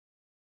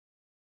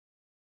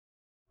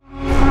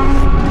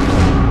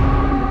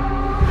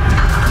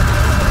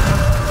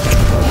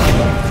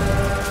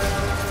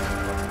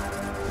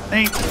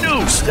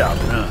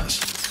stopping us.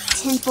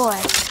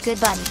 10-4. Good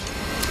buddy.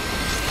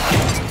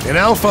 In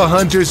Alpha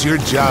Hunters, your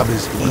job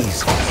is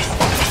easy.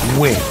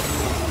 Win.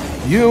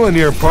 You and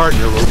your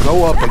partner will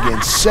go up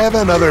against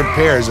 7 other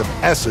pairs of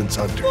Essence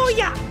Hunters.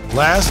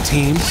 Last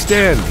team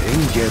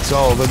standing gets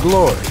all the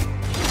glory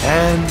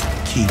and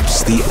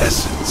keeps the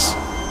essence.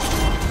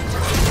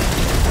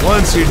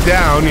 Once you're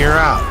down, you're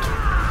out.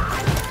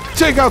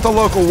 Take out the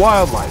local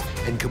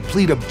wildlife and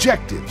complete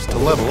objectives to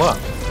level up.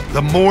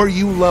 The more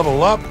you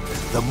level up,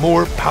 the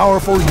more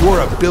powerful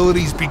your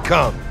abilities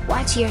become.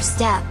 Watch your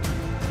step.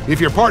 If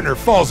your partner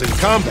falls in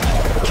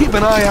combat, keep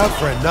an eye out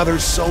for another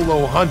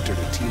solo hunter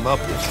to team up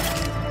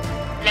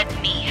with.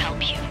 Let me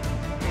help you.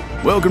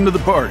 Welcome to the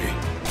party.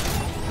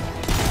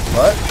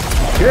 But,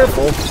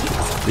 careful.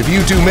 If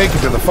you two make it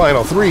to the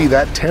final 3,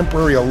 that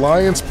temporary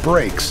alliance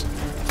breaks,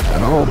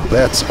 and all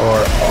bets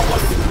are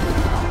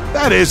off.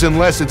 That is,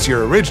 unless it's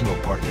your original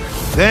partner.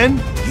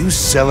 Then, you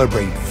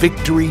celebrate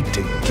victory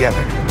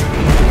together.